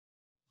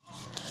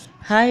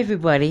Hi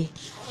everybody,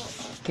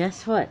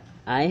 guess what?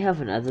 I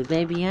have another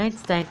Baby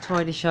Einstein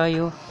toy to show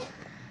you.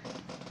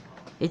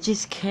 It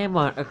just came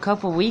out a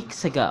couple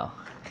weeks ago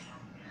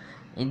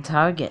in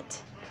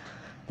Target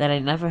that I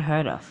never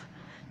heard of.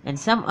 And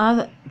some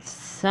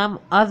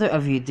other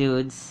of you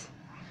dudes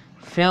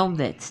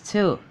filmed it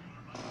too.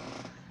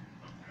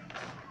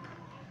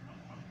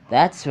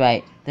 That's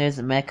right, there's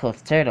a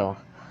Mecha Turtle.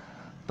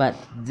 But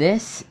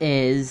this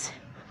is,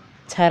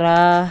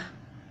 ta-da!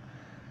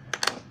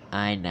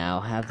 I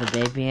now have the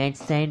Baby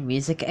Einstein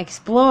Music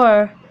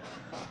Explorer.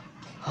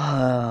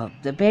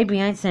 The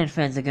Baby Einstein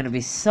fans are gonna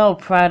be so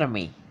proud of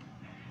me.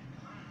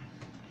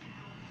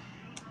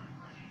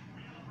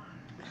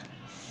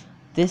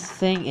 This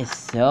thing is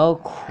so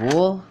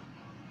cool.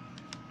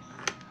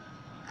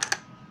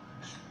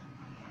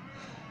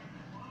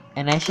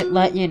 And I should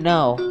let you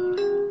know.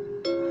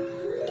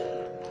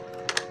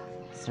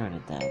 Let's turn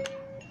it down.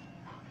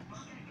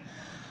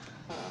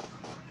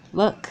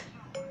 Look.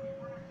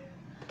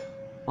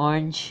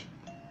 Orange,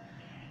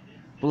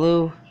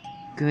 blue,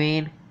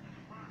 green,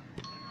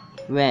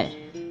 red.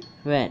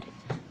 Red.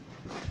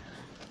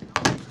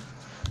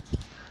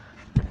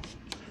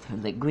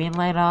 Turn the green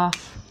light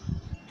off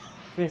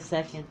for a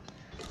second.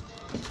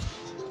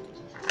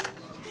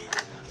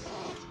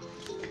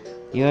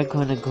 You're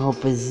gonna go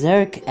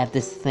berserk at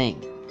this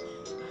thing.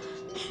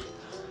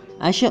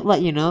 I should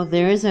let you know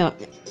there is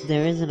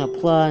an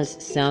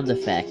applause sound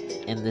effect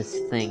in this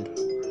thing.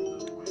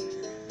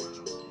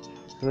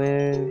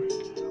 Where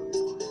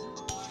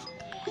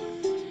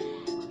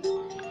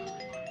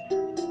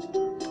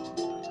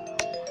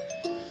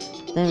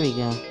there we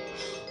go.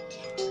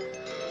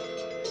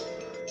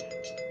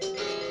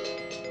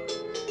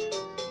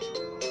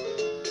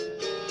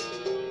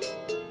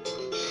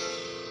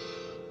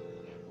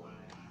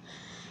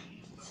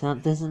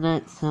 Doesn't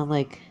that sound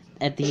like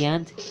at the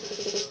end?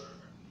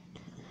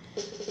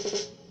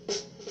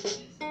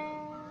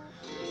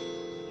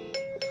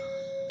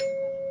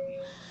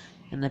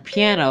 And the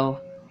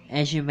piano,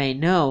 as you may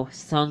know,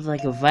 sounds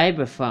like a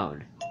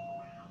vibraphone.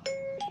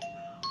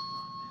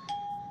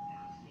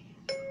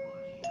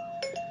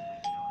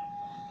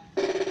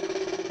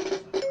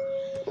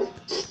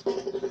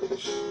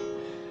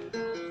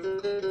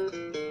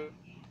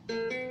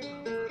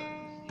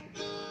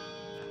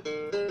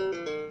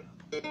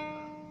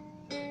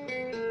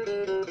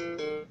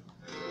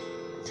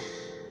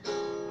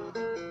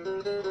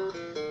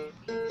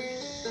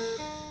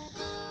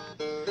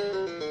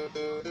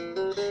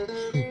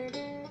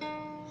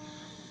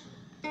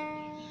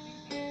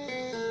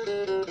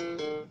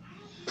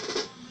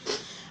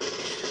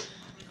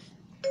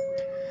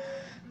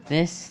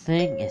 This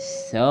thing is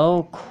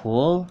so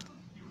cool.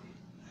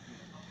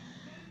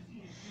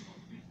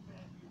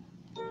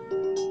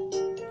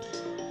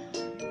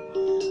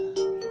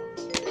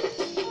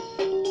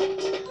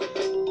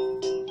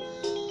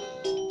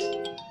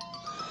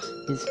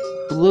 It's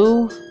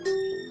blue,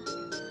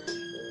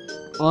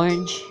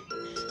 orange,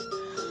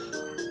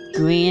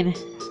 green,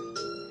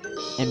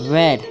 and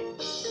red.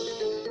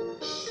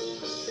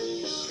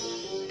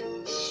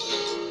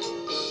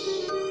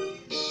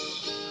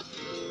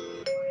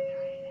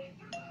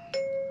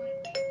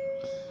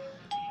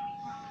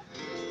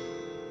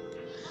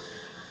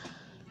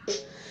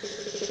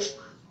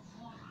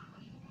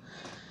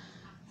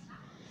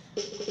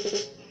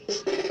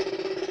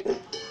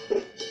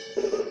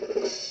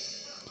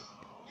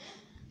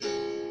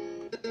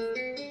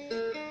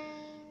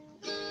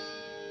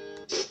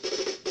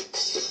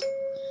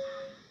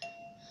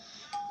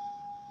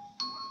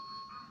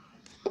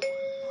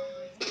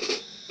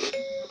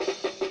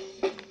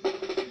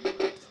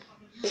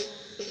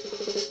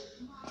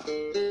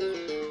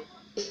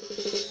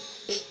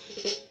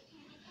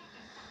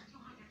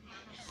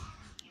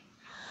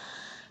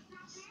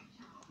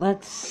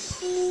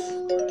 Let's...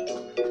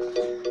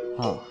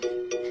 Oh.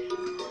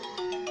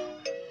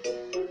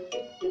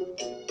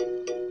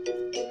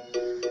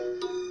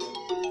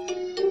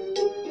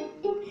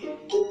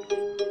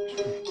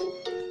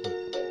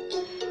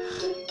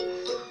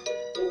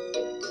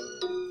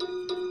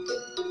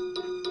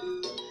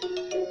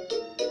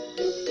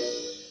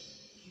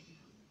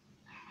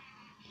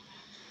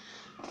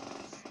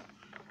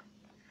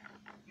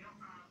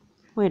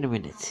 Wait a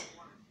minute.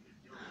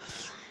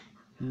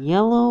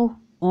 Yellow,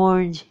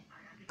 orange,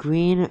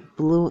 green,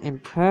 blue,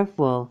 and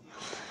purple.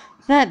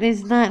 That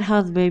is not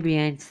how the Baby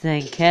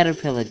Einstein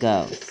caterpillar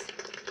goes.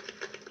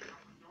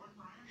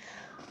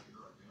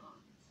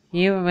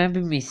 You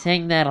remember me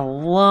saying that a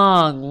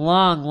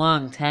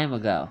long time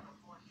ago.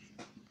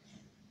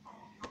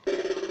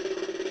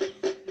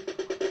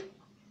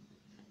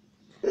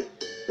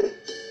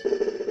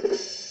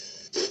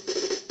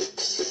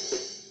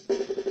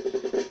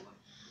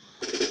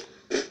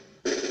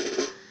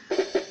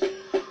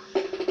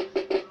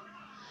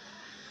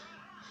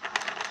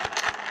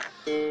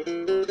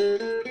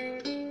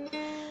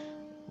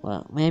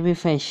 Well, maybe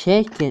if I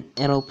shake it,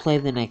 it'll play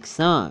the next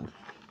song.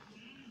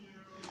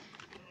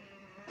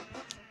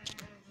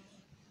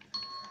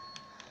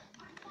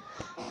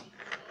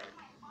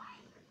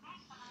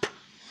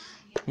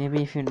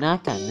 Maybe if you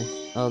knock on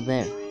this. Oh,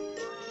 there.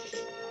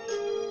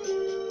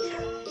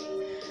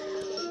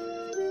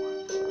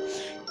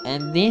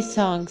 And these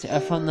songs are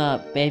from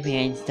the Baby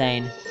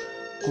Einstein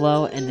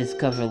Glow and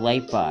Discover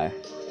Light Bar.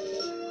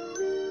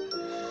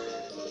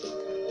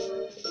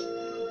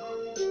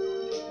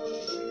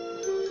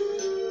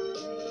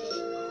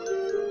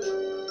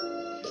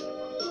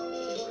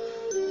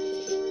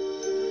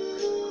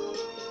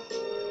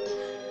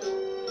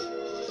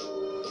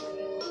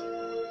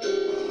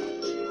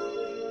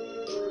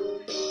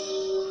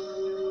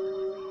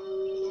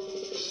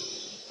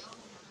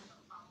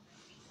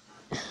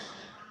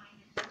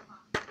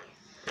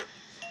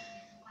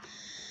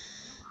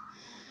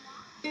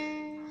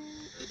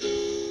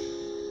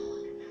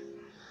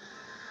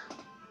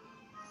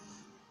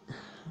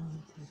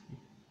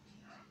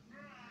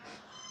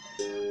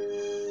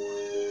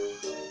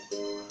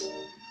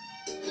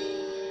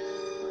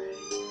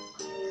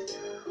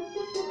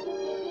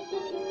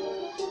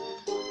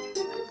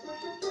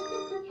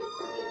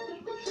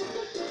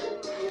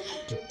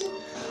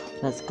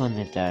 Let's go in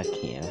the dark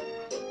here.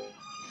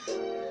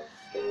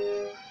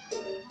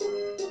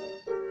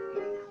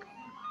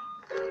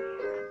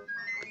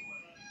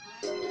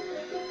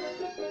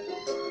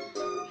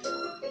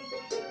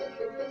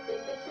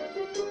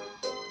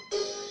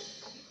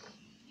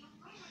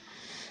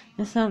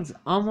 This sounds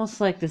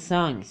almost like the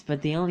songs,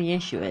 but the only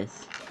issue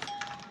is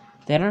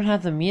they don't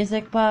have the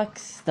music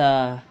box,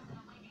 the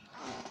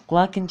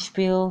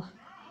glockenspiel,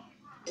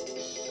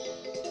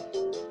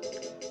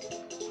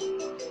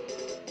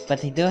 but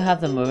they do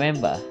have the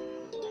marimba.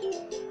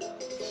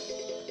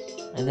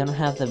 And they don't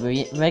have the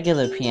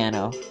regular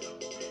piano.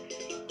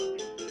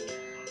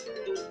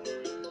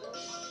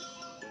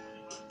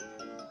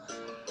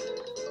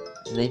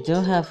 They do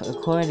have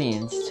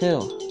accordions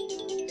too.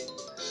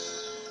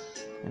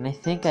 And I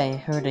think I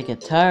heard a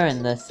guitar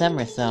in the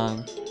summer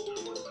song.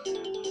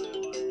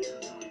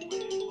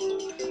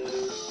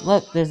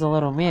 Look, there's a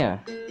little mirror.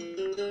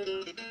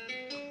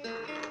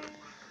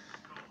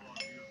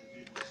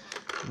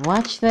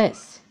 Watch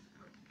this.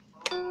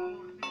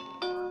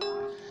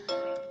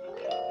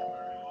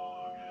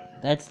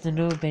 That's the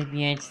new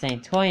Baby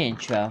Einstein toy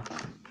intro.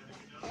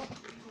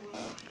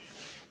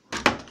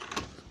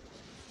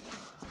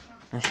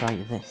 I'll show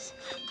you this.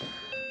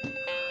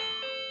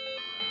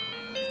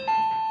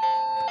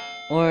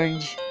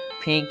 Orange,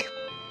 pink,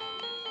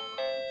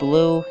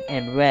 blue,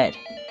 and red.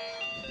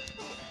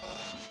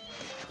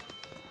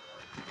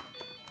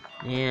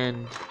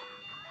 And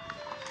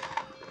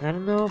I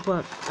don't know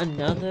about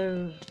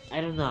another,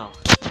 I don't know.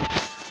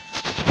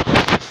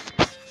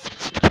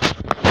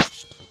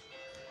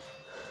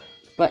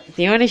 But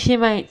do you want to see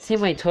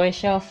my toy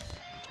shelf?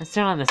 Let's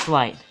turn on this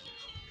light.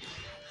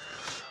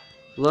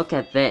 Look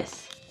at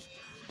this.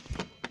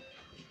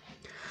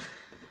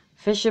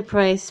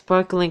 Fisher-Price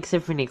Sparkling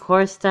Symphony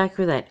Chorus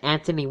Stacker that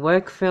Anthony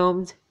Work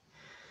filmed.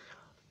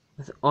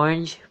 With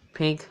orange,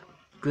 pink,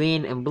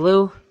 green, and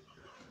blue.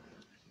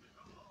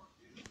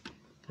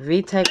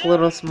 VTech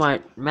Little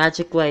Smart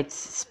Magic Lights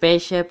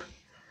Spaceship.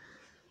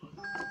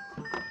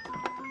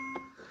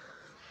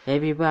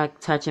 Baby Rock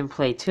Touch and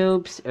Play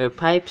tubes, or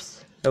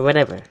pipes, or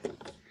whatever.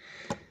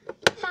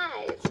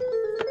 5.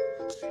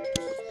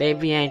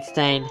 Baby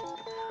Einstein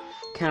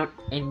Count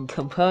and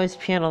Compose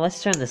piano.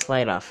 Let's turn this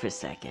light off for a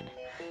second.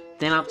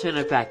 Then I'll turn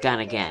it back on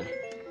again.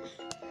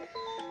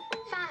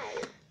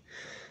 5.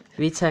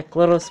 VTech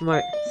Little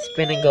Smart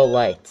Spin and Go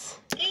Lights.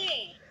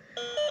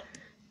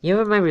 You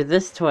remember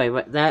this toy,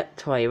 that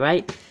toy,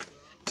 right?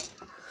 That's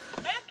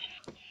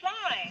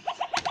fine.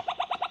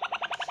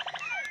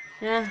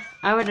 Yeah,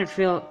 I would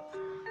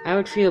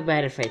feel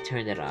bad if I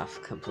turned it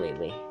off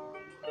completely.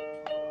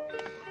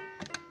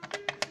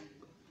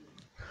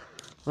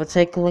 We'll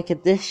take a look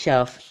at this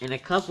shelf in a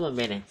couple of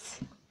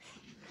minutes.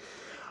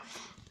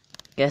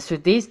 Guess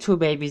what these two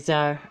babies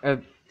are?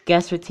 Or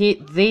guess what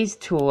these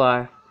two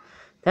are?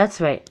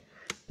 That's right.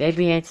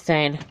 Baby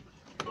Einstein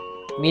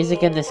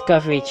Music and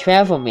Discovery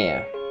Travel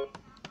Mirror.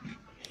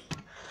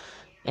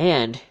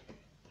 And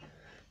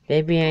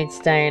Baby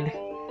Einstein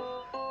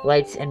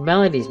Lights and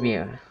Melodies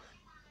Mirror.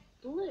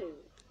 Blue,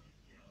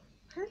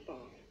 purple,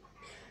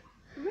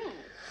 red,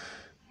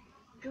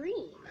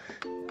 green.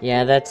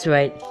 Yeah, that's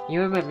right.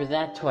 You remember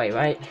that toy,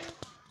 right?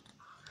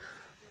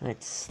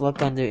 Let's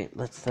look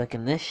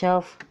in this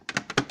shelf.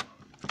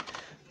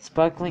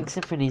 Sparkling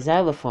Symphony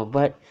Xylophone,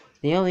 but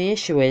the only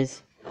issue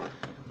is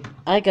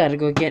I gotta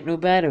go get new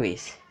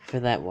batteries for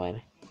that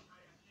one.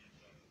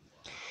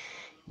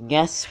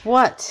 Guess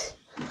what?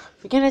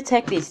 We're gonna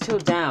take these two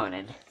down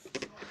and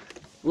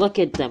look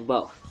at them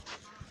both.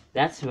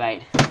 That's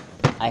right.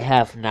 I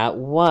have not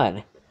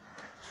one,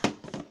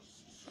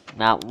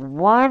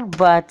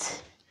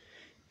 but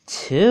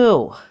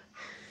two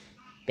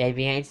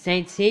Baby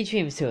Einstein Sea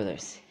Dream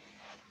Soothers.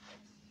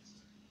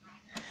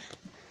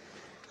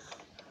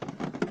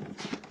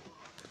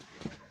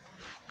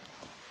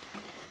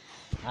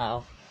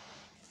 Oh.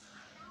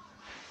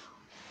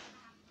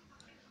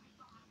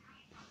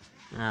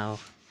 Oh.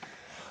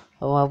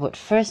 Oh, well, but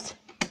first,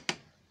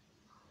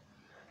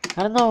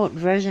 I don't know what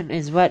version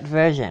is what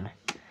version.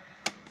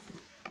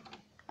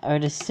 I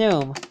would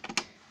assume.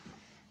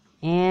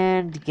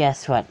 And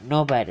guess what?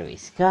 No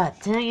batteries. God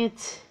dang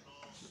it.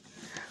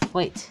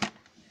 Wait.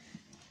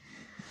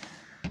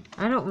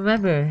 I don't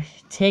remember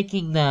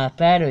taking the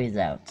batteries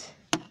out.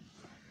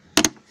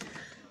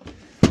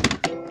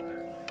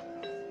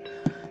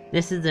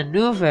 This is the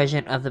new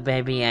version of the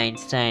Baby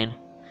Einstein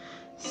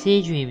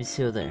Sea Dream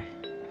Soother.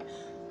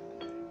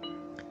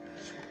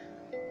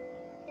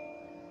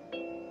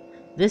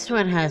 This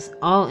one has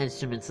all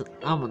instruments,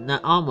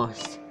 not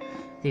almost.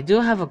 They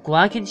do have a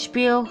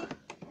glockenspiel.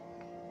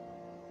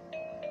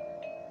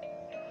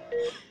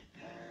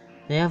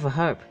 They have a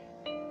harp.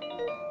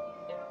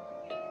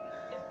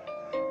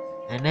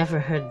 I never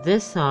heard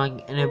this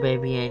song in a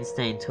Baby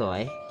Einstein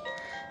toy.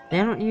 They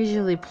don't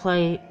usually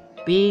play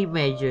B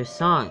major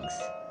songs.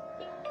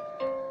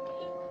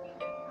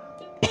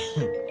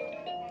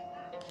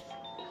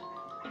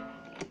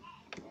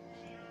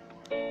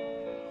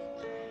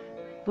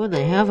 Oh,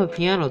 they have a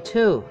piano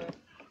too.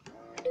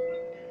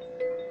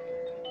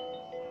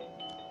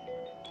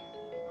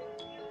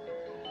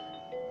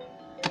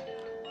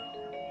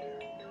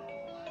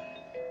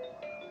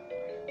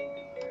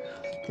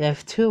 They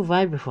have two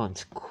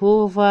vibraphones,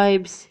 Cool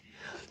Vibes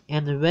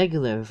and the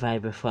regular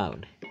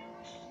vibraphone.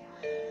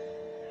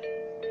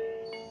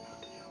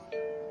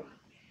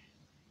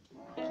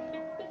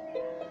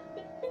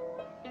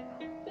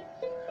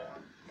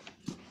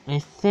 I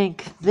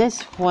think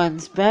this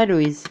one's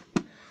batteries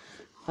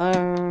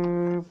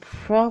are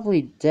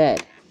probably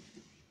dead.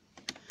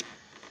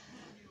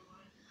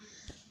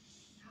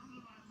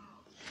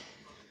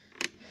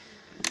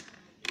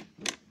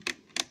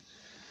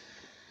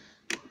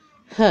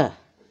 Huh.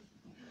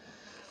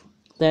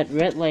 That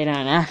red light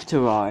on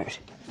afterwards.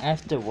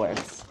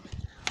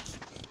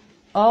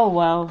 Oh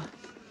well.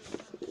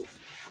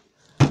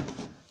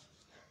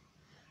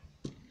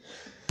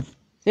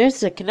 There's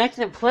the connect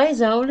and play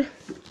zone.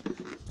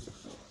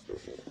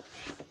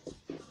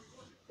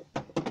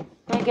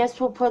 I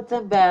guess we'll put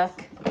them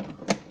back.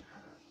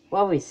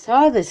 Well, we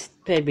saw this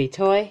baby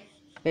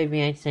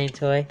Einstein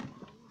toy.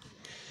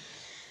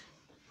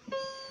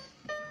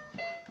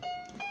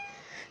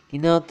 You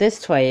know what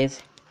this toy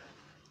is?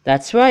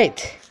 That's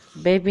right,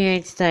 Baby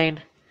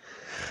Einstein.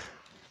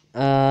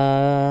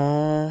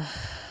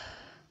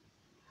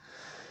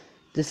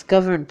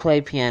 Discover and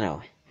play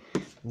piano.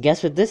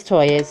 Guess what this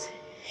toy is?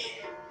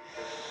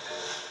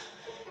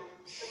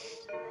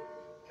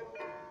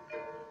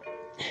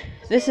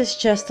 This is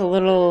just a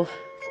little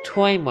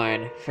toy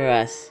mart for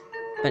us,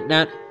 but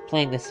not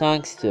playing the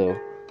songs too.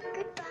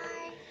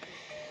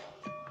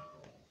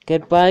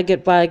 Goodbye,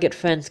 goodbye, good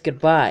friends,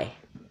 goodbye.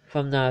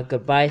 From the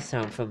goodbye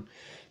song from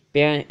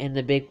Bear in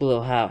the Big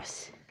Blue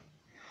House.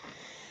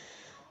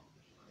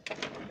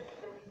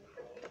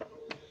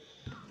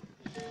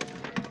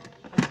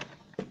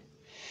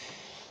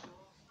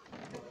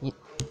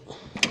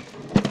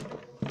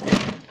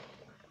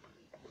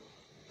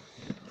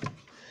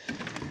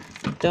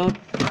 Don't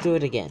do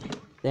it again.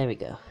 There we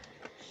go.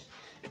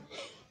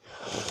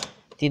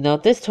 Do you know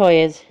what this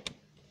toy is?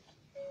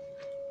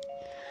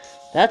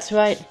 That's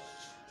right.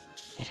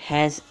 It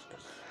has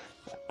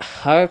a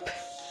harp,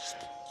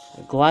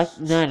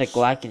 not a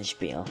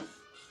glockenspiel.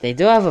 They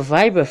do have a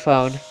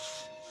vibraphone.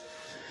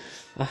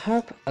 A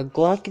harp, a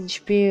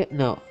glockenspiel,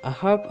 no, a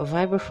harp, a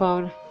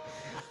vibraphone,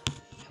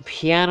 a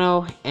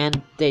piano,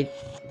 and I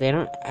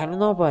don't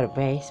know about a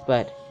bass,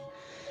 but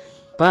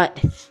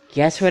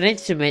guess what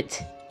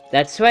instrument?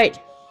 That's right.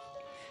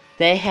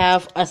 They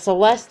have a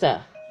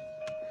Celesta.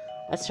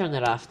 Let's turn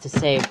that off to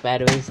save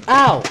batteries.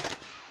 Ow!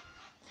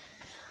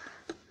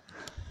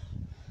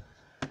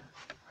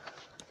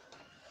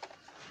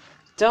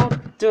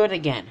 Don't do it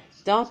again.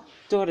 Don't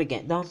do it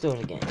again. Don't do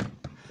it again.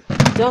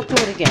 Don't do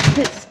it again.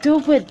 This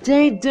stupid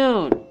day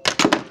dune.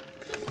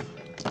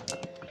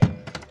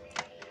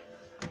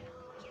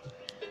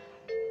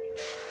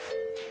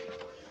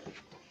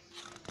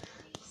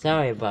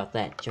 Sorry about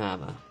that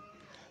drama.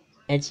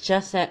 It's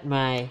just that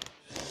my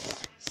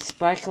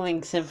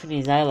sparkling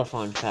symphony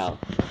xylophone fell.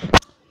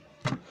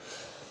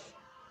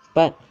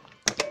 But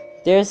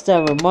there's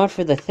the remote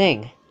for the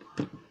thing.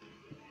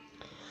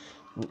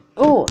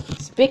 Oh,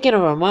 speaking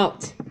of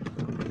remote,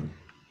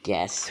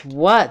 guess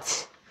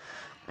what?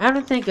 I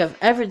don't think I've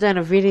ever done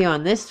a video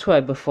on this toy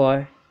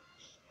before.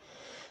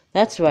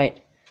 That's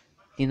right.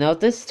 You know what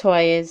this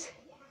toy is?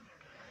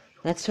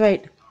 That's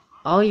right.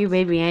 All you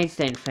Baby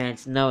Einstein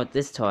fans know what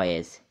this toy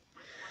is.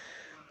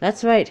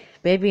 That's right.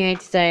 Baby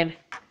Einstein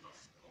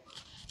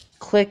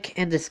Click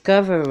and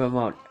Discover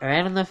remote. Or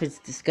I don't know if it's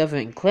Discover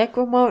and Click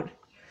remote.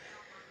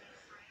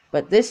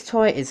 But this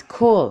toy is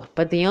cool.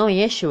 But the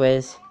only issue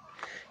is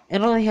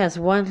it only has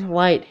one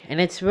light and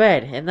it's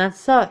red. And that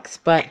sucks.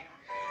 But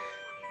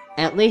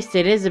at least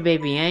it is a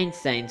Baby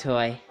Einstein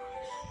toy.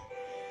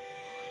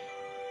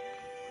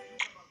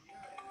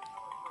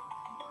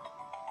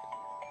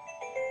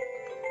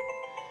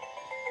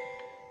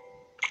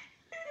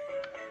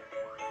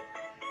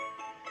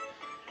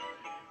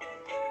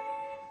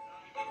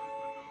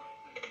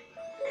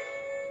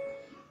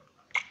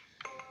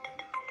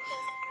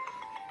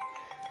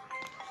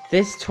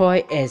 This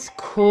toy is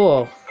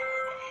cool.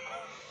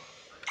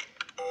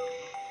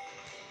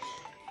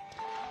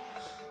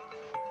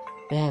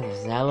 They have a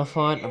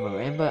xylophone, a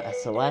marimba, a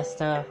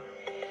celesta,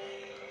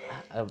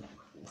 a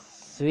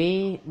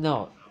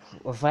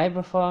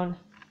vibraphone.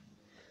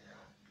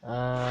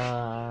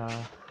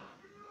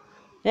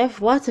 They have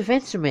lots of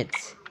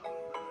instruments.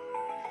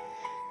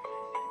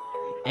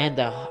 And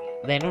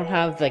they don't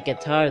have the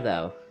guitar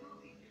though.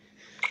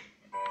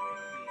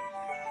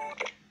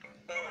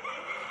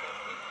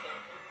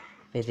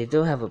 They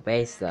do have a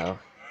bass though.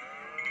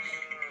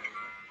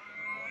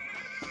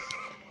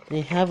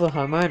 They have a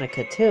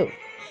harmonica too.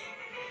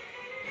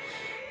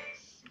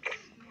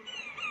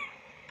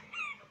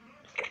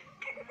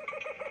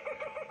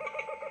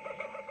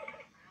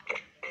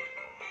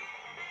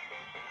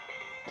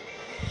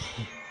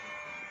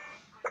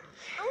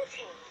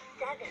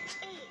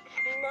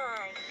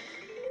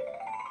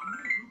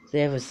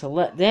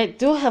 They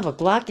do have a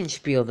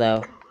glockenspiel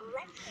though.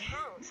 Let's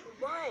count.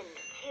 1,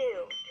 2,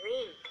 3,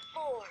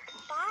 4,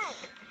 5,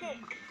 6.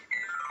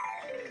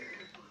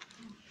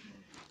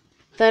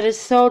 That is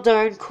so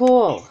darn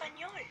cool.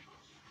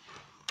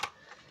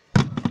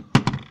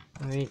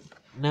 Alright,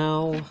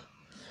 now I'm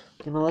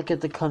gonna look at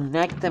the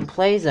connect and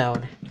play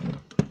zone.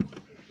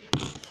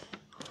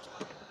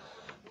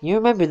 You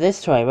remember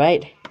this toy,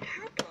 right?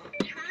 Purple,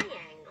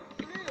 triangle,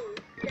 blue,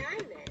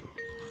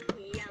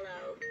 diamond,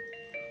 yellow.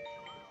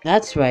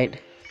 That's right.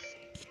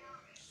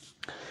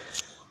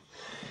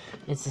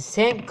 It's the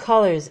same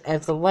colors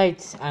as the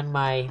lights on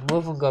my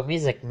Move and Go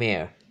music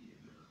mirror.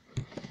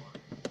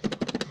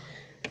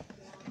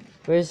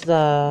 Where's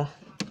the...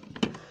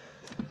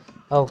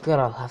 Oh good,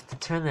 I'll have to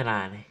turn it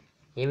on.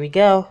 Here we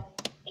go.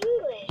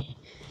 English.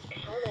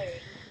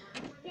 Colors.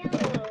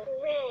 Yellow,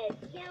 red,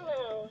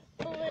 yellow,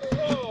 blue,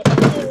 red,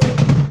 blue.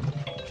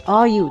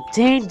 Oh, you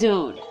dang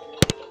dude!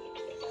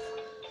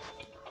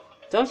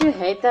 Don't you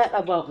hate that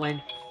about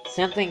when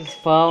something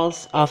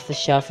falls off the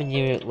shelf and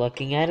you're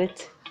looking at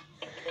it?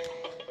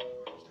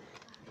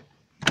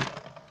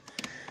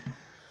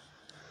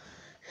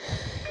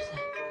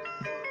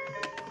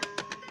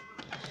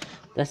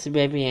 That's the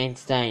Baby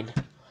Einstein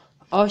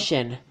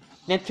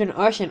Neptune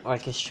Ocean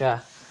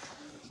Orchestra.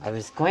 I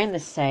was going to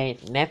say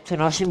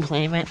Neptune Ocean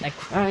Playmat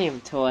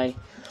Aquarium toy,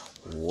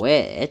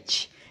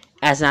 which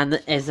is on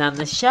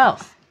the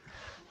shelf.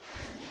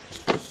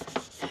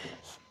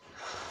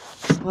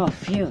 Oh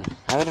phew!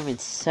 I would have been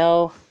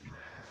so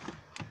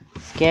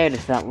scared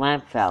if that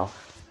lamp fell.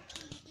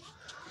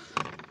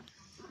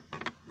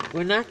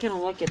 We're not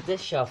gonna look at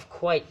this shelf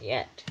quite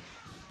yet.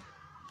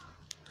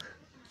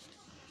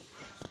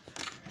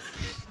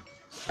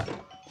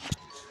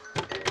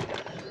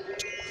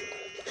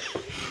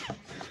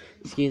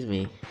 Excuse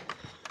me.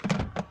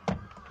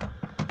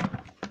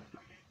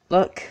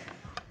 Look.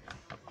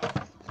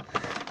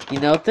 You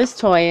know what this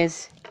toy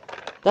is?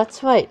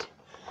 That's right.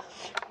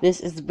 This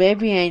is the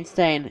Baby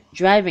Einstein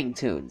driving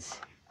tunes.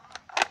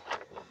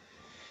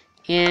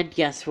 And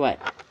guess what?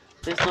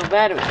 There's no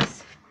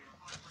batteries.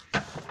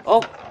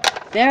 Oh,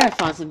 there I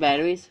found some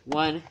batteries.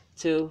 1,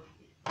 2,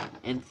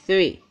 and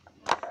 3.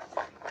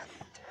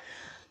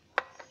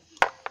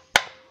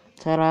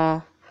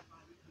 Ta-da!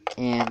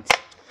 And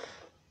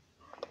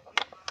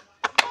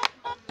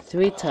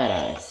 3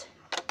 ta-das.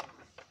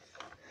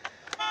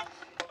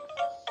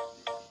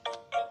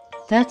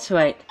 That's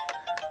right.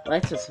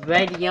 Lights was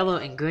red, yellow,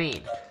 and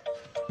green.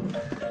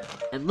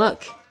 And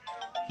look,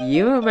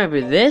 you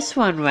remember this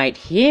one right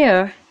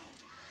here?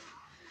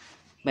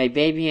 My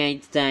Baby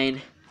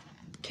Einstein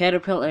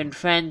Caterpillar and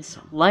Friends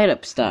Light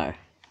Up Star.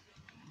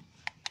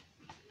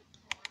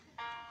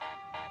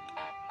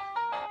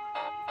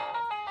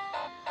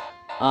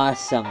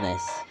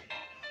 Awesomeness.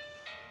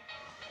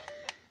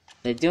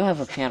 They do have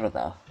a piano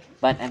though,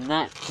 but I'm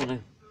not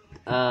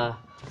gonna,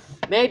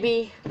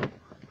 maybe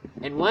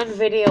in one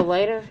video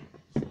later,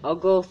 I'll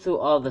go through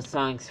all the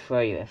songs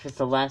for you, if it's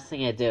the last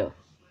thing I do.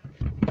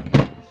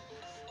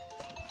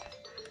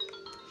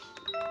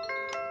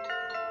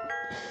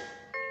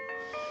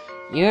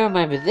 You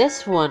remember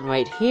this one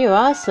right here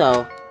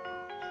also.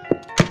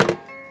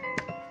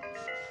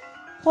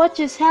 What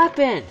just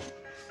happened?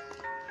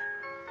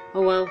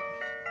 Oh well,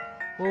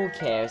 who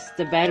cares?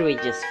 The battery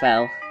just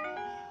fell.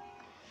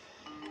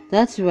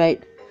 That's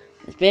right.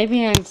 It's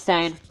Baby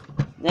Einstein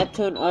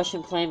Neptune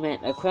Ocean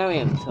Playmat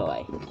Aquarium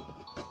toy.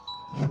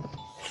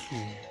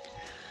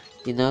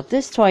 You know what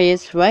this toy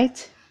is,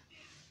 right?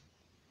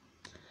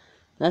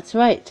 That's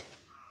right.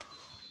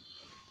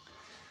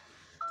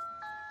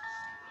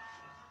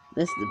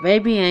 This is the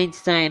Baby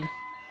Einstein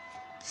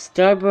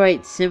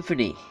Starbright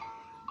Symphony.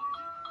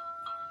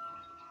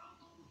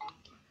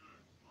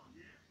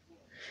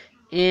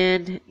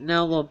 And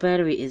now the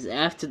battery is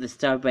after the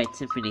Starbright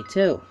Symphony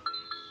too.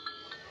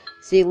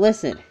 See,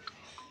 listen.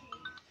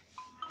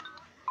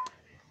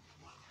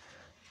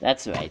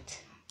 That's right.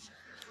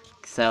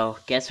 So,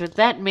 guess what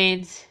that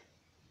means?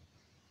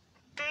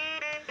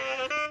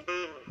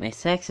 My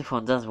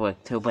saxophone does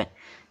work too, but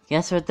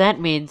guess what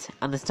that means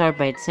on the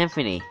Starbright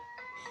Symphony?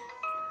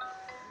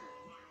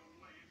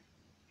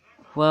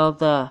 Well,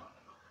 the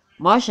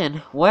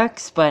Motion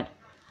works, but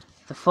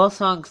the full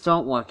songs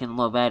don't work in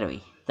low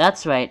battery.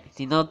 That's right.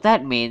 Do you know what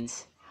that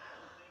means?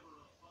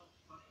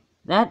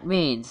 That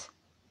means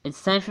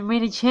it's time for me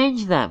to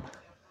change them.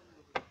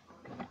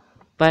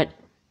 But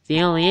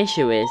the only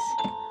issue is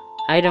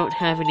I don't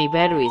have any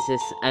batteries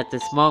at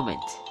this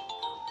moment.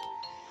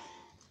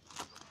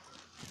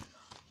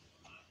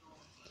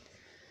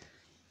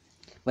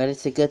 But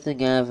it's a good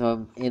thing I have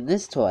them in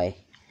this toy.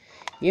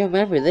 You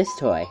remember this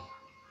toy?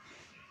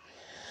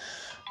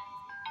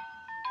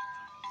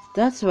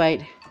 That's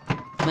right.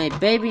 My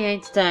baby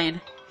Einstein.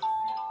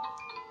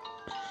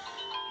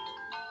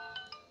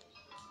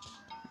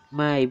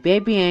 My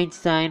baby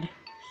Einstein.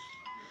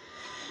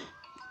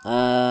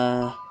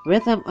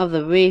 Rhythm of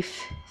the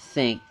Reef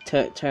thing.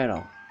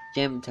 Turtle.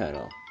 Gem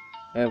turtle.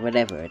 Or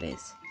whatever it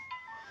is.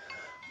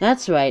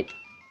 That's right.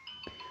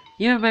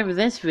 You remember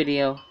this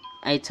video?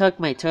 I took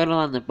my turtle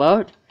on the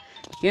boat?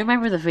 You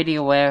remember the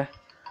video where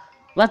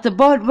let the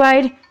boat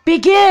ride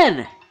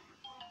begin!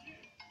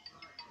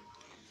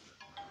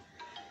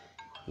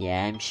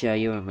 Yeah, I'm sure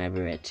you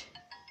remember it.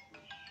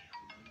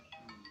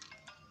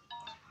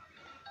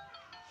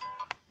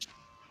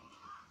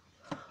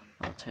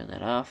 I'll turn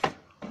that off.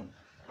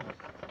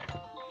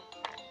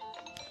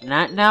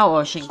 Not now,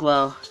 Ocean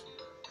Glow.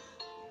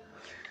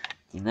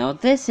 You know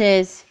what this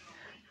is?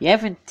 You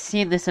haven't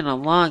seen this in a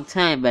long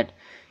time, but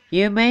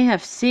you may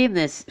have seen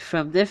this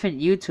from different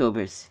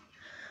YouTubers.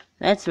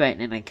 That's right,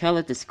 and I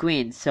colored the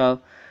screen,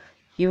 so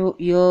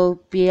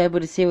you'll be able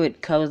to see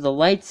what color the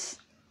lights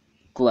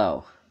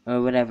glow,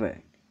 or whatever,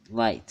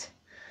 light.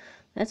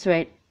 That's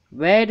right,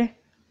 red,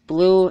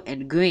 blue,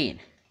 and green.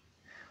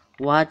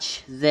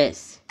 Watch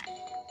this.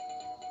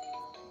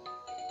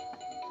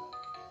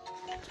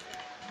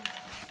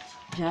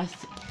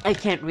 I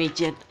can't reach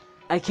it.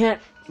 I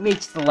can't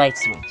reach the light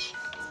switch.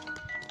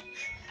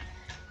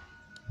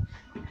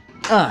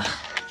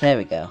 There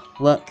we go.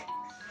 Look.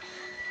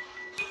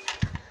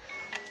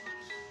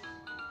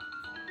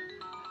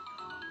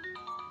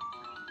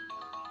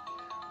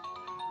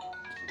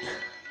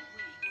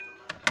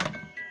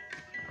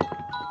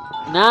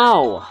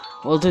 Now,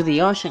 we'll do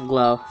the ocean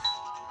glow.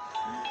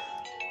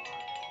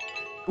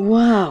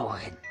 Wow.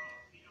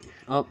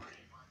 Oh.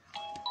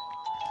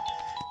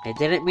 I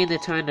didn't mean to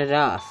turn it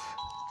off.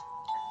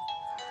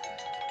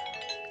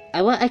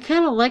 I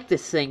kind of like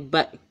this thing,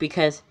 but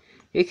because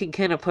you can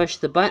kind of push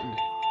the button.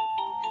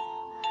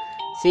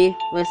 See?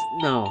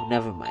 No,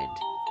 never mind.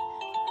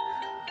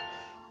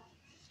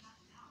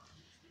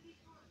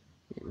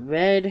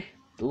 Red,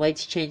 the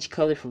lights change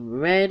color from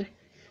red,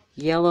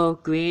 yellow,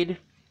 green,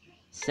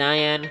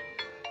 cyan,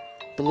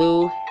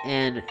 blue,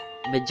 and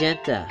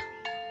magenta.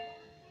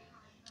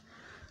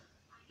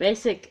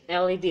 Basic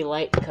LED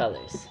light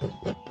colors.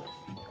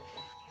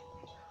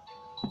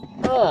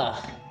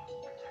 Ugh.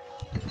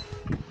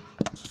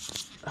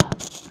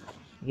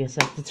 I guess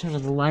I have to turn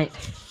on the light.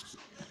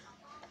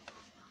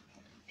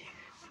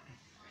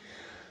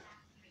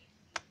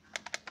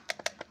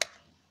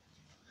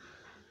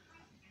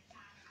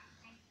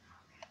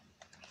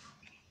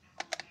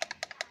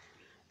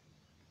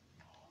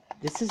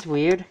 This is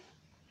weird.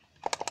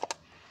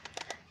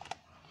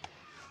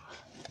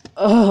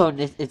 Oh,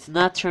 it's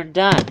not turned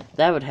on.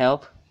 That would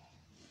help.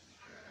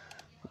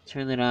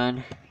 Turn it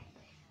on.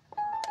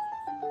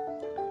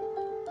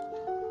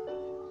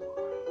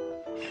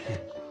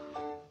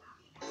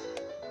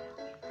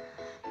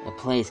 It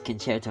plays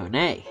Concerto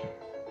Nay.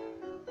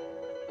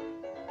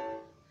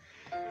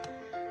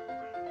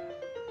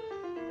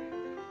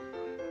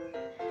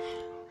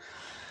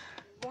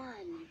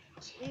 One,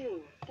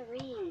 two,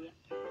 three.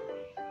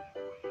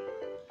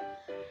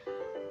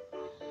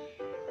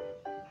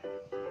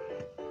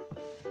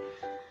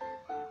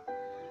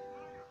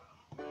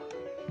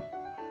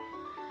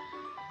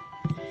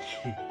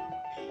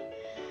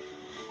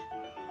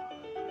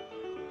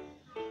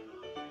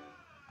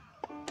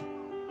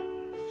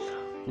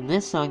 In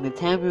this song, the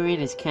tambourine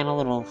is kind of a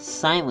little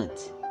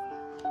silent.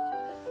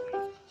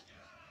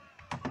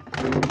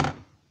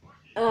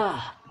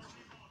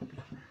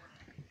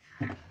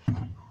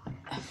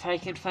 If I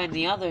can find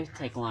the other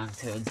take-along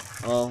tunes,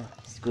 oh,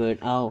 screw it.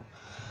 I'll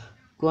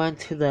go on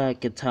to the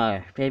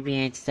guitar. Baby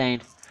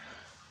Einstein,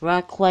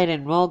 rock, light,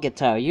 and roll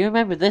guitar. You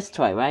remember this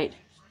toy, right?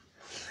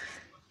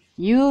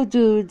 You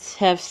dudes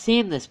have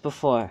seen this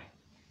before.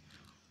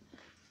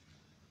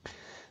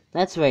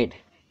 That's right.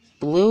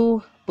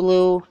 Blue,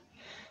 blue,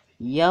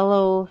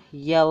 yellow,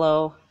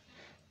 yellow,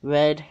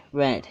 red,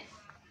 red.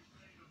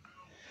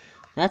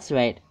 That's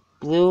right.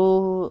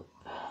 Blue.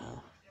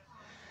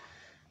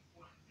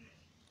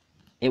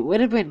 It would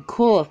have been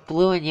cool if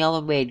blue and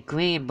yellow made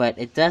green, but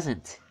it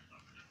doesn't.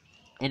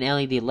 And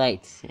LED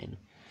lights. And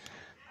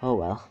oh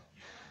well.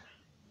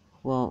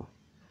 Well,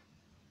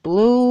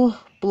 blue,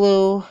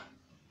 blue.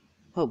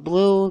 Oh,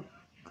 blue,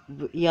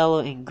 yellow,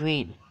 and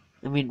green.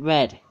 I mean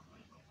red.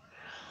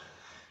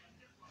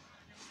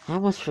 I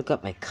almost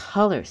forgot my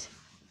colors.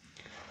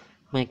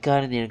 My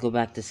God, I need to go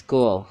back to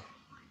school.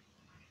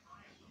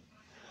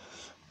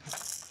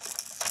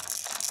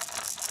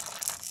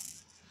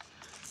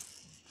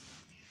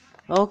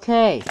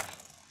 Okay.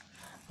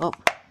 Oh,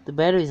 the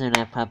batteries are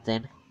not popped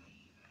in.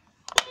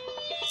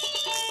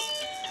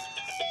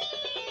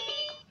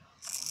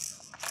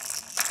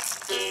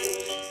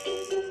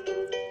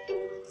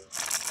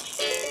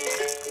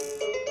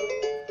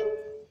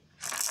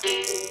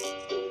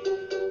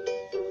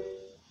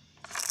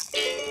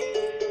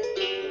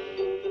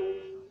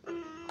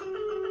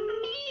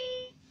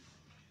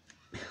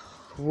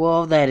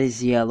 Whoa, that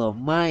is yellow.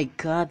 My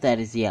god, that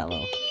is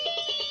yellow.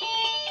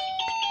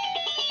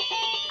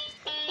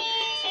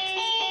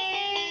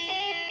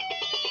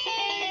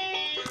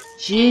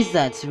 Jeez,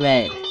 that's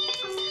red.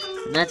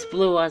 And that's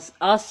blue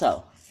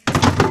also.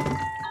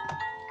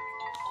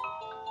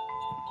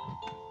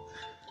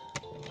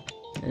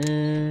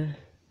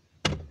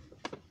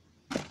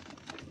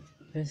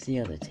 Where's the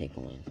other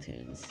take-along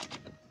tunes?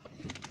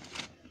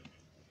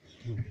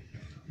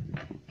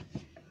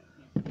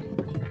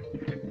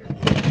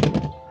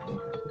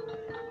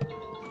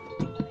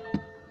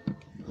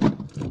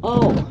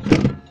 Oh!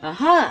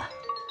 Aha!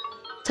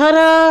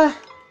 Ta-da!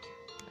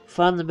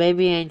 From the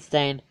Baby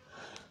Einstein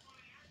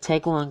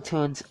Take-Along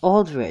Tunes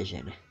old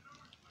version.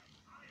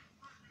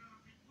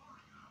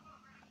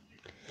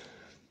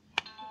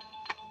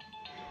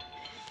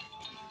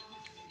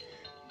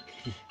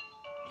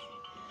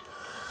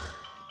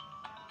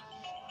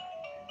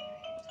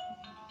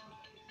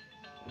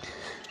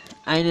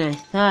 And I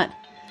thought,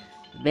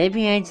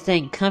 Baby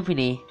Einstein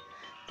Company,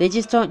 they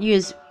just don't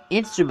use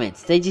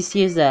instruments. They just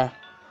use a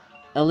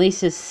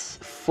Alesis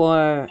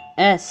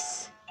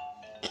 4S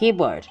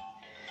keyboard.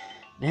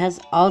 It has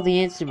all the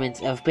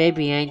instruments of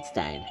Baby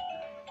Einstein.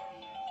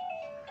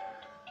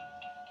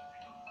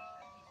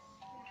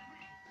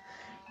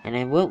 And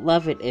I won't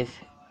love it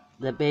if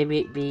the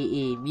Baby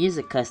BE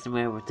music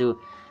customer would do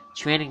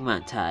training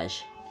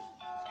montage.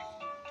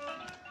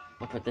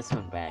 We'll put this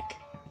one back.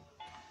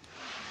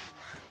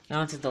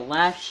 Now into the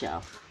last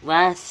shelf.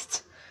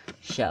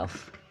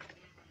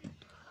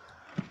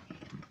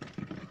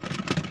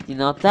 You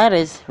know what that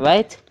is,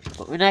 right?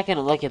 But we're not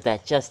gonna look at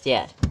that just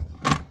yet.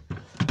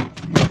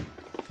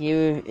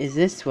 Here is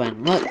this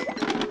one, look.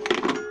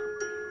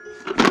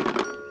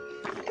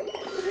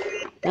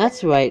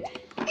 That's right.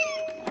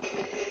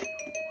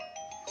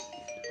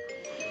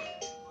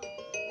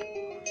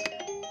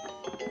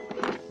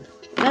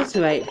 That's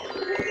right.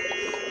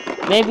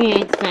 Baby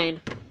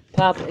Einstein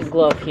Pop and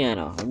Glow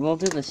Piano. And we'll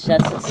do the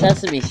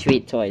Sesame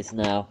Street toys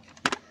now.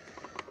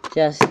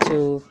 Just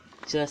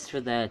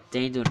for the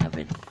danger of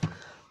it.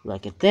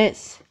 Look at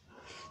this.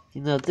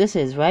 You know what this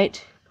is,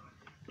 right?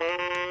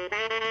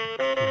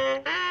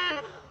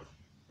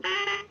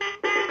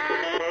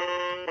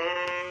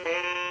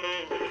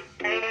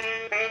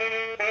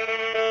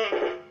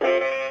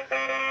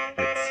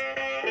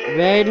 It's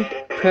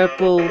red,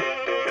 purple,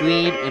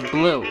 green, and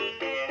blue.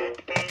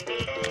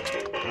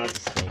 Let's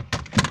see.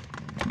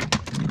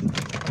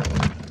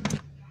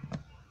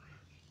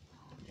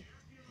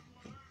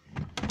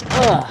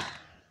 Ugh.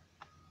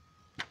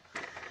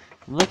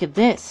 Look at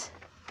this.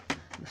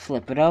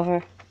 Flip it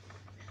over.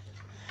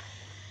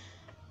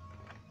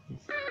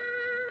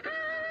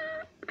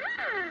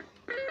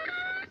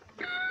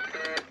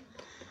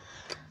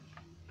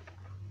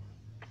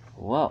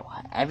 Whoa,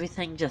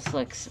 everything just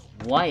looks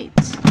white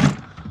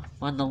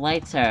when the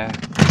lights are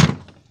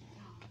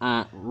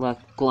look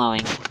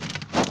glowing.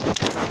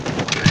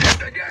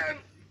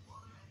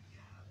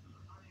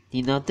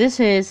 You know what this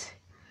is?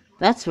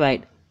 That's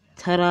right.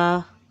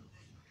 Ta-da!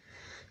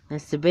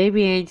 That's the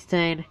Baby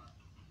Einstein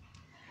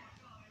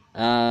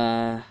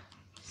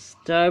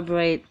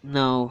Starbright,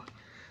 no,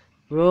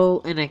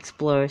 Roll and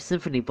Explore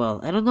Symphony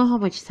Ball. I don't know how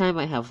much time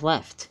I have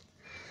left,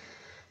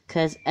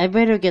 cause I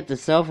better get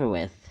this over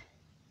with.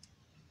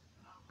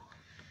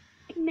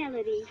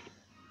 Melody.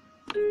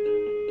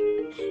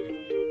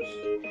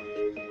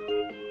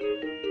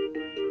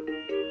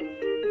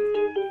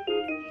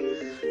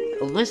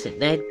 Oh, listen,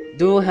 they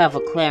do have a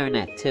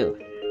clarinet too.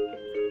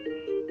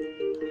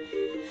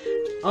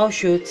 Oh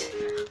shoot,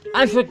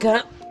 I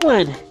forgot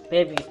one.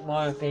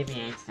 More Baby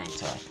Einstein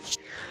toy.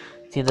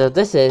 Do you know what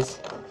this is?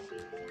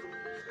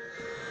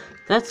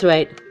 That's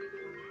right.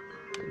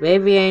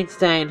 Baby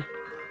Einstein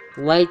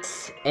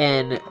Lights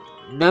and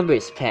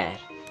Numbers Pad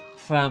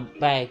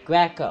by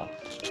Greco.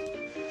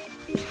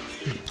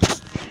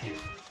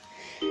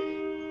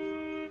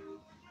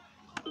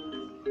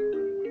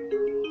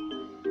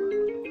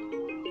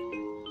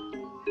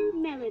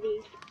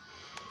 Melodies.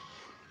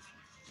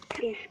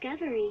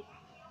 Discovery.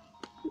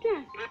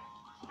 Duck.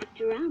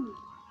 Drum.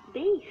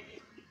 Bass.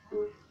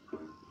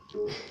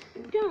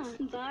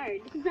 Dog.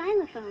 Bard.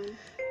 Xylophone.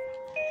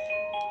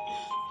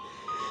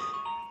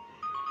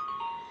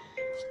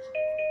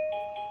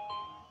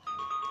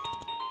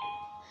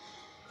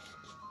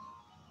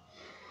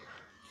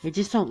 I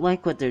just don't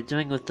like what they're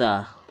doing with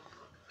the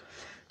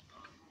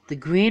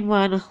green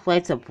one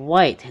lights up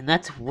white, and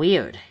that's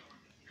weird.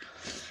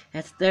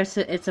 It's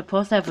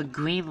supposed to have a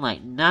green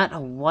light, not a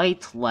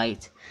white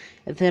light.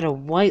 If they had a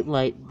white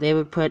light, they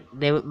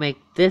would make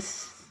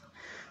this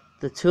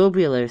the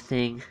tubular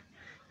thing,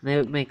 and they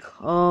would make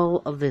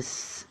all of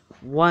this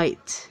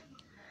white.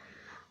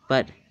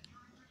 But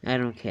I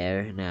don't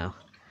care now.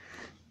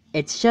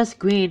 It's just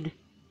green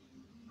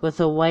with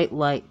a white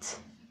light.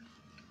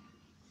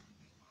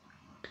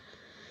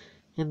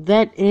 And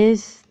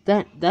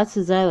that's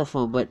a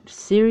xylophone, but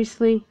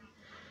seriously?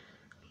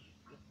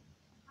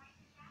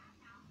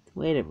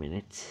 Wait a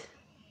minute.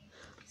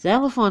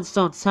 Xylophones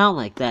don't sound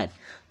like that.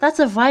 That's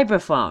a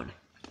vibraphone.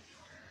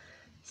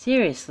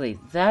 Seriously,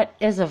 that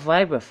is a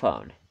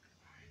vibraphone.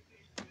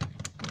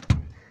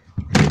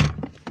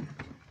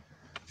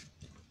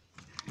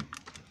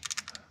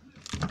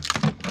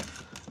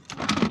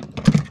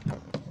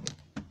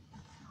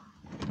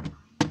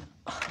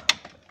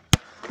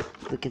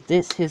 Look at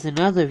this. Here's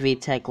another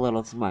VTech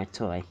little smart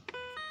toy.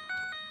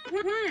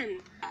 1,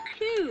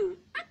 2,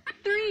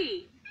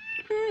 3,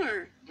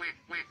 4.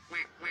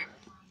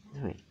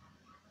 Wait.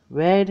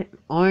 Red,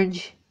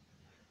 orange,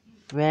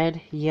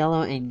 red,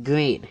 yellow, and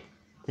green.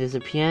 There's a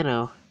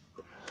piano.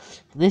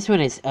 This one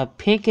is a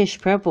pinkish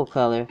purple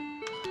color,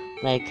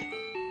 like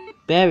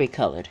berry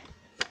colored.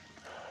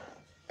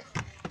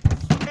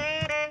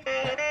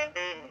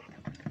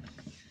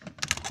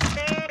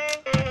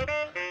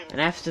 And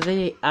after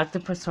the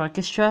Octopus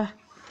Orchestra,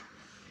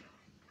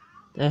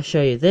 I'll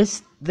show you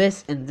this,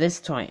 and this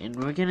toy.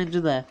 And we're gonna do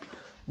the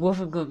Wolf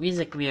and Go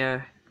music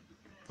mirror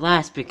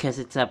last because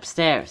it's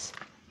upstairs.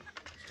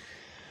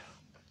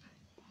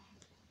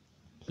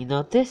 You know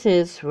what this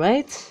is,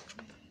 right?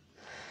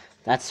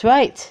 That's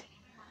right.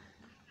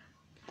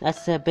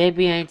 That's the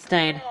Baby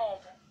Einstein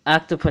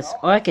Octopus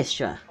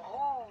Orchestra.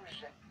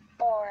 Rouge,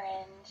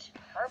 orange,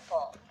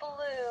 purple,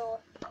 blue,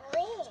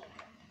 green,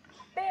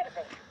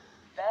 verde,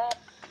 red.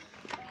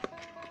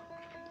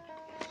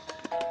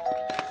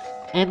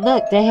 And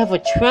look, they have a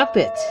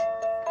trumpet.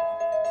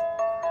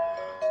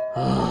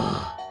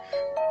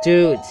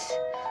 Dudes,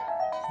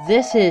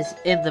 this is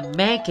in the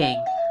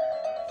making.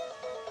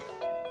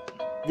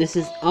 This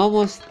is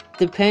almost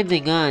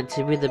depending on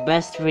to be the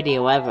best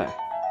video ever.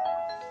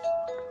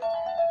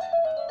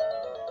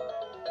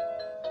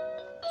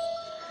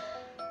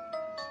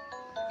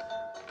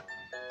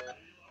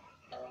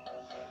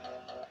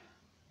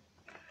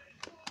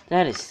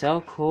 That is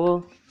so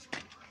cool.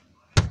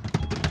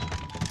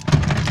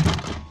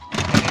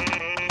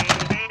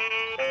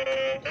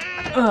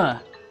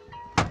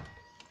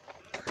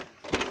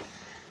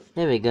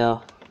 There we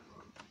go.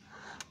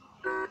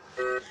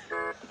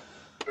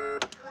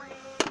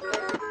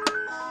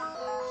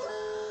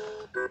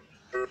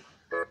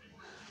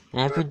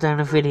 I haven't done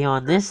a video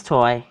on this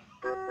toy.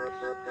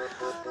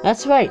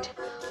 That's right,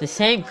 the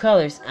same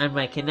colors on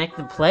my Connect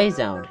and Play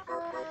Zone.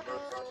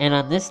 And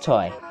on this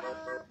toy.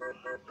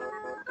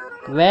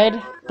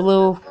 Red,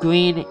 blue,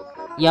 green,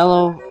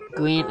 yellow,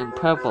 green, and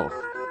purple.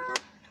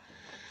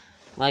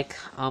 Like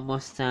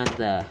almost on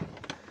the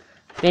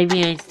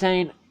Baby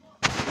Einstein.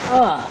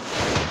 Oh,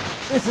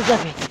 this is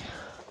heavy.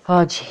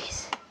 Oh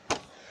jeez.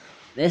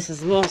 This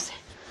is the most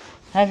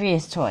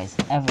heaviest toys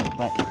ever,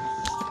 but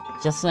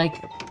just like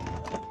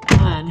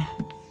on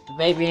the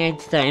Baby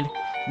Einstein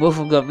Move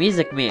and Go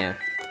music mirror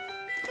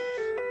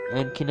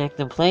and Connect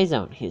and Play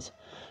Zone. Here's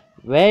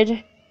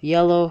red,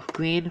 yellow,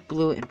 green,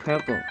 blue, and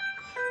purple.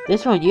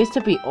 This one used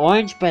to be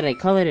orange, but I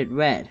colored it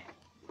red.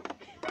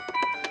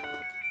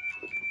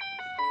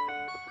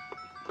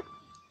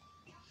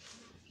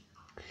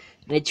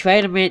 And I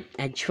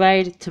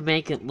tried to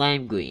make it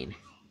lime green,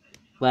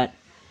 but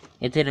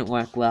it didn't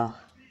work well.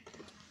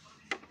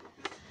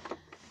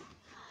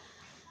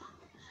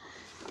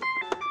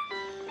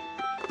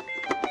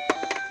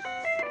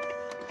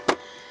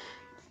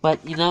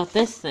 But you know what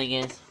this thing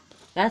is?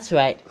 That's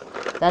right.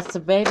 That's the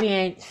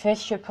Baby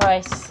Fisher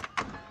Price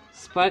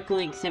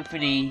Sparkling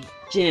Symphony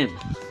Gym.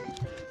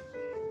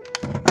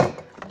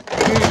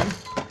 And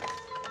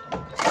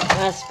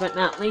last but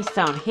not least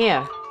down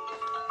here.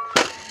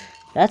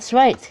 That's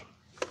right.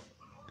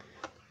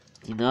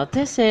 You know what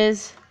this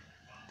is?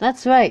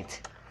 That's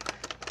right.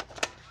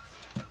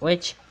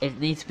 Which it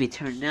needs to be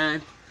turned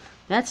on.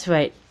 That's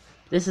right.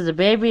 This is a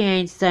Baby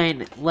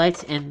Einstein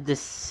Lights and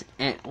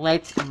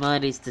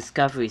Melodies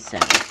Discovery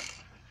Center.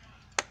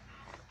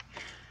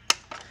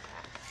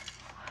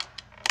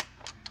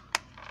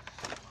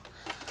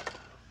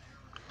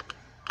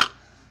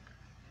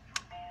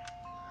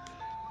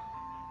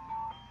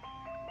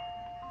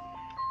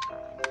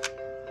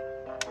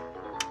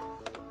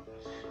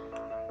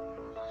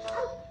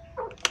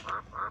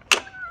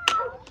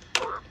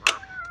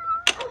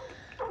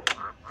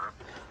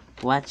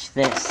 Watch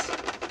this.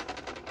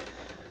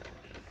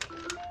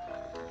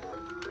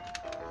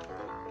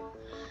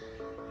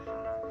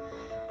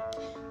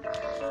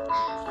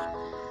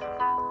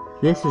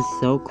 This is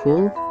so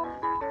cool.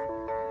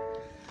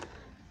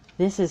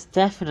 This is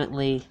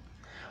definitely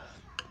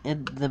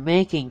in the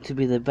making to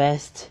be the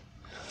best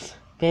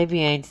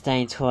Baby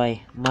Einstein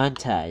toy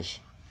montage.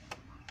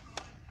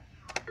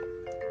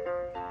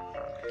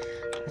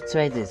 That's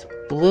right, there's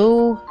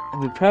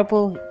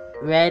purple,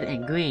 red,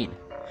 and green.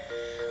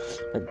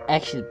 But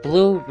actually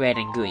blue, red,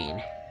 and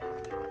green.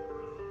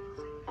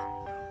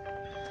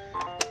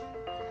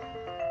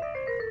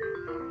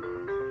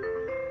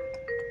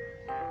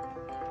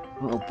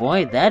 Oh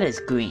boy, that is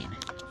green.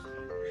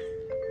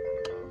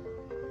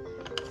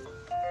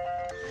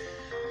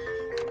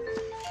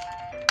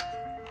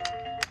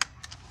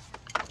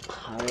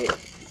 Alright,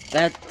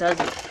 that does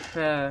it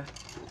for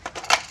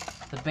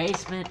the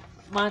basement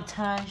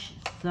montage,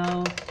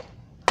 so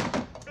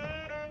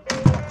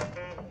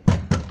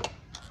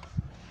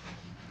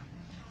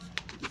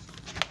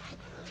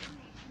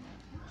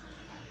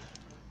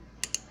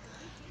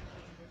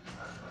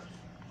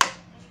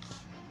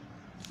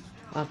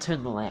I'll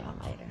turn the light on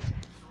later.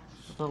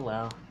 Oh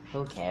well,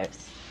 who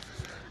cares?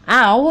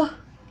 Ow!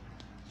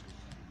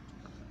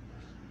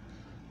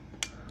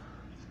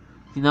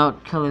 You know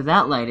what color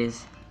that light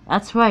is?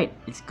 That's right,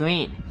 it's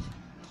green.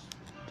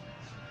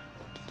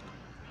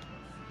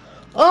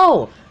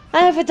 Oh! I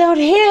have it down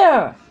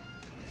here!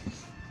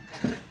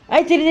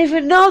 I didn't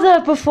even know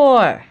that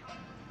before!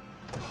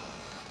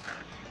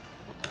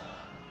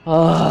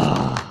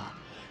 Oh,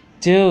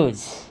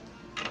 dudes.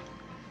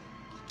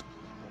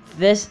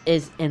 This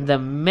is in the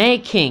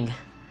making.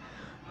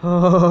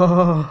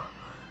 Oh,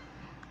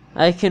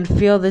 I can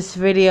feel this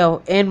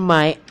video in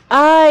my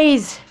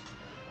eyes.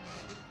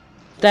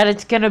 That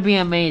it's gonna be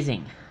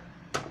amazing.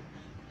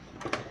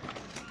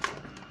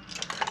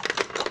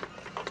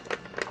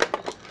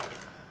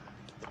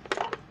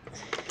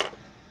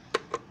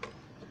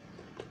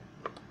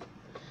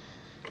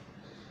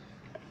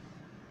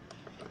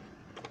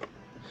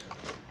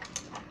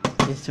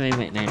 This way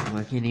might not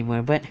work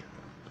anymore, but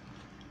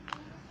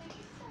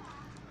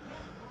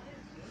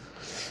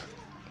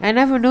I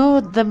never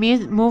knew the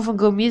move and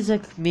go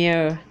music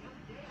mirror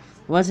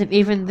wasn't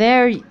even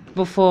there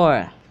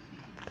before.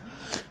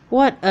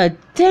 What a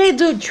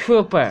danger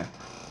trooper!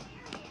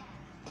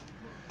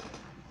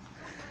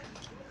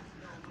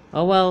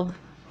 Oh well,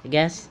 I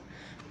guess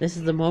this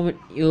is the moment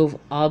you've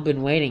all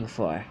been waiting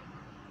for.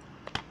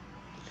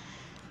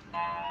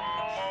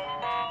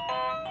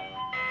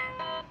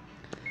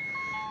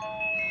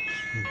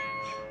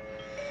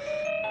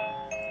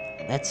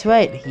 That's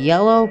right,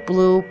 yellow,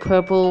 blue,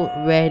 purple,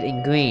 red,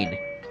 and green.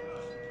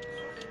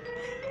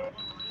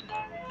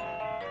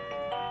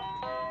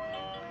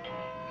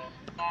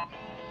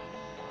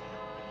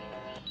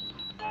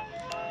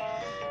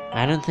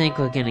 I don't think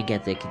we're gonna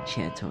get the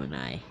Concerto and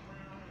I.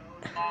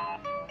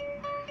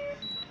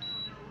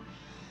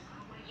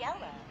 Yellow.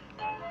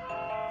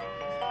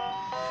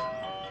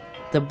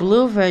 The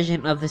blue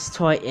version of this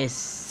toy is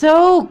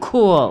so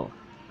cool!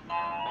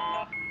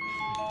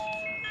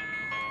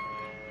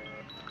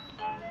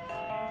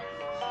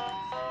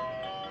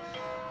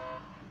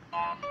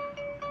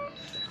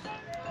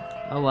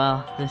 Oh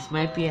well, this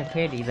might be a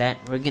pity that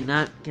we're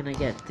not gonna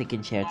get the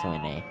Concerto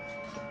and A.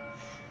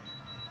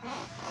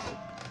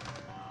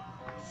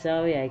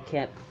 Sorry I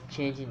kept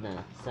changing the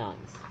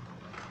songs.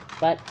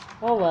 But,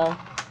 oh well.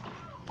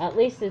 At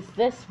least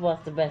this was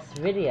the best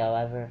video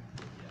ever.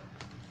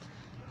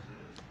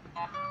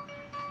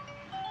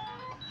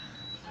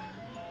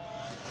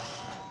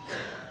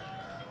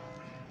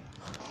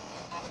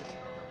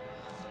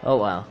 Oh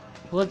well.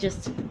 We'll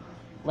just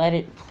let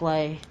it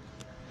play.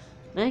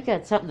 I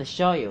got something to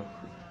show you.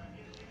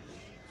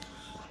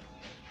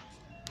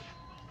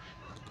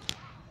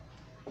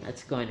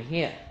 Let's go in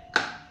here.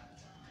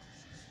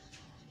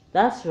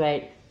 That's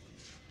right.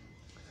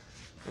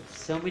 There's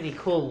so many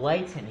cool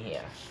lights in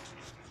here.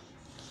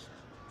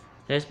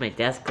 There's my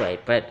desk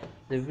light, but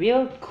the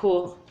real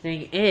cool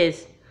thing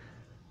is,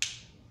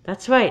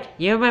 that's right,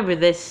 you remember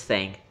this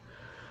thing.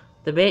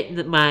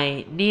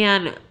 My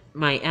neon,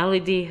 my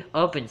LED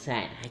open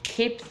sign. I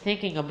keep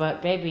thinking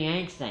about Baby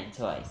Einstein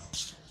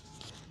toys.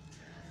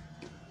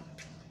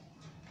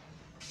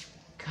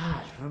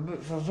 God,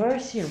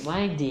 reverse your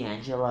mind,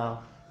 D'Angelo.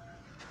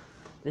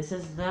 This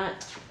is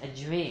not a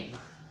dream.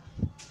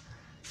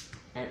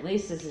 At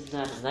least this is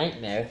not a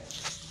nightmare.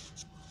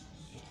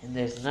 And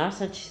there's no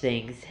such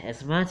things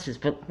as monsters,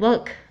 but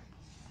look!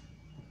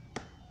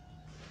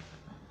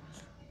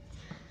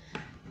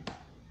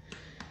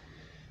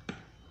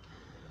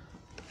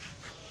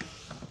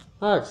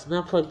 Oh, it's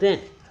not plugged in.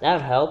 That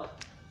would help.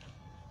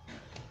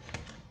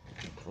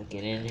 Plug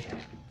it in.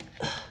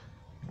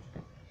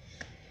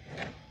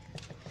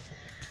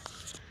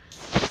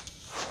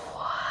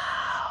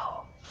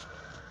 Wow.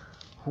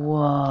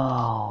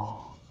 Whoa.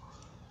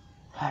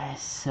 That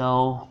is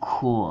so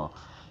cool.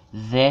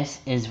 This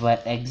is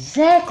what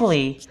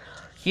exactly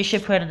you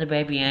should put in the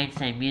Baby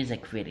Einstein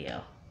music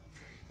video.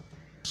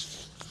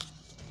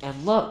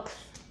 And look.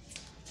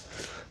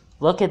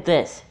 Look at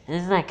this.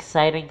 Isn't that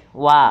exciting?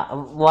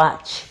 Wow.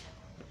 Watch.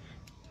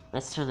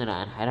 Let's turn it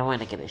on. I don't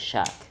want to get a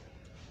shock.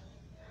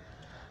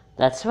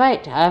 That's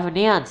right. I have a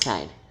neon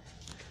sign.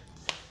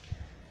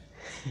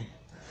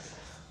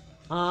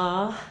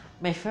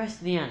 My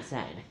first neon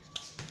sign.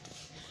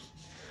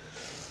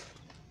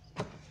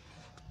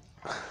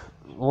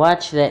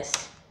 Watch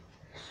this.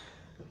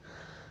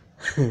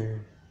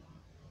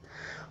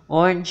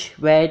 Orange,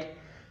 red,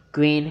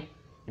 green,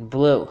 and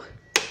blue.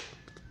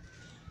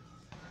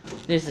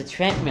 There's a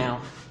treadmill.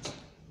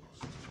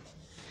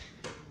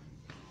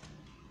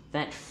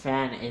 That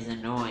fan is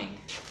annoying.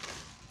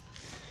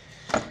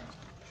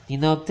 You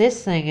know what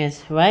this thing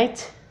is,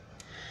 right?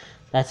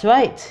 That's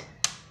right.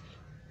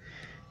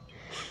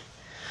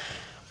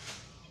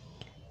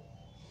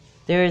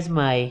 There is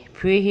my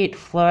preheat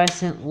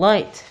fluorescent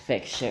light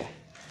fixture.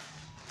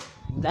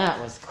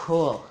 That was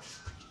cool.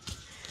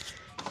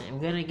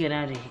 I'm gonna get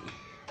out of here.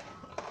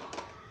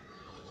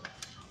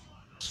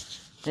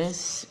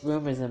 This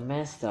room is a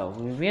mess though.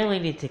 We really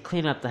need to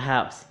clean up the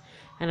house.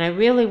 And I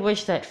really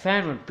wish that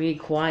fan would be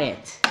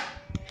quiet.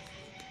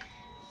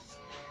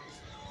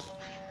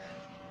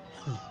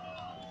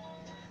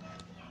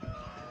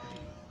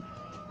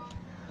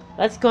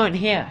 Let's go in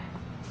here.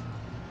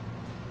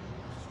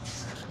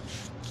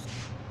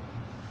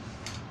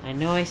 I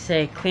know I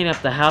say clean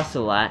up the house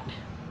a lot.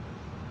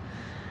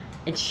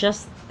 It's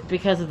just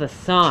because of the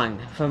song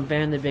from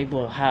Bear in the Big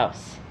Blue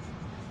House.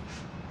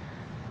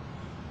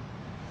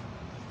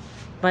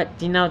 But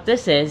do you know what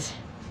this is?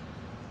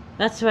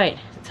 That's right.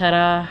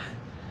 Ta-da!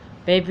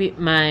 Baby,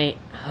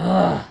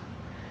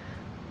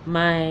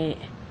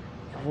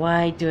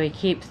 why do I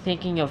keep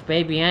thinking of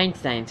Baby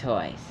Einstein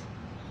toys?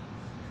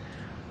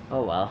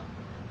 Oh well.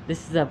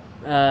 This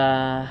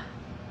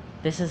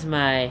is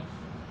my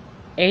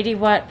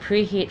 80-watt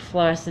preheat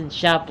fluorescent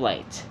shop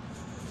light.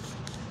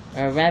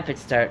 Or rapid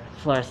start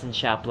fluorescent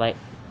shop light.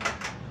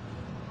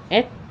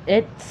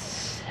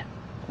 It's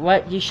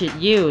what you should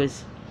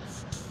use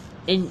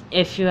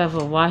if you have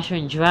a washer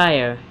and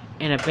dryer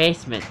in a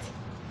basement.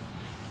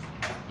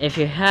 If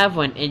you have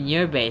one in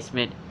your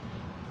basement,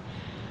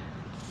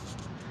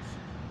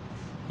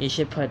 you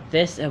should put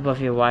this above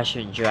your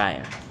washer and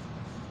dryer.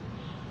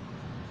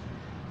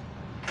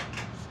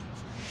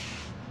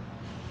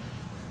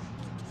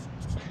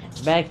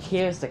 Back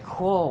here's the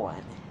cool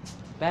one.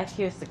 Back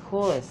here's the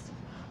coolest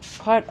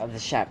part of the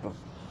shop room.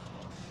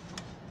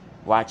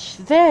 Watch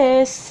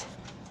this.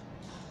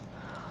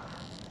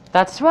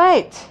 That's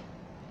right.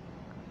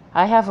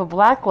 I have a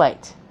black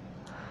light.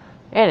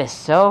 It is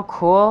so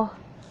cool.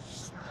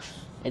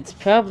 It's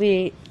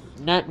probably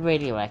not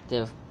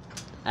radioactive.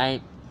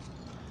 I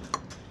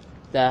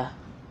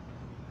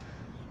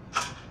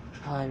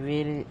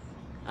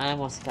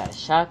almost got a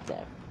shock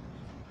there.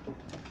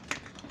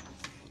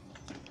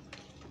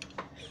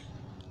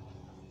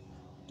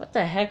 What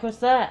the heck was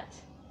that?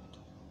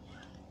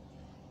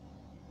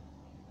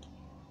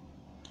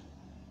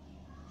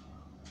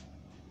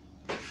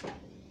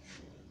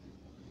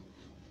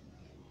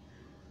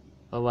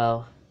 Oh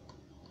well.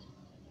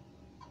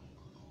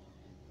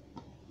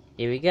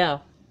 Here we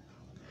go.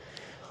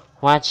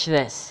 Watch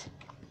this.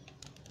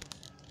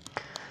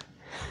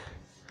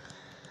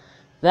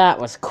 That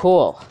was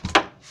cool.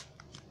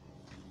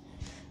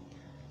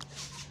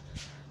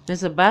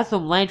 There's a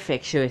bathroom light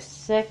fixture with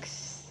 6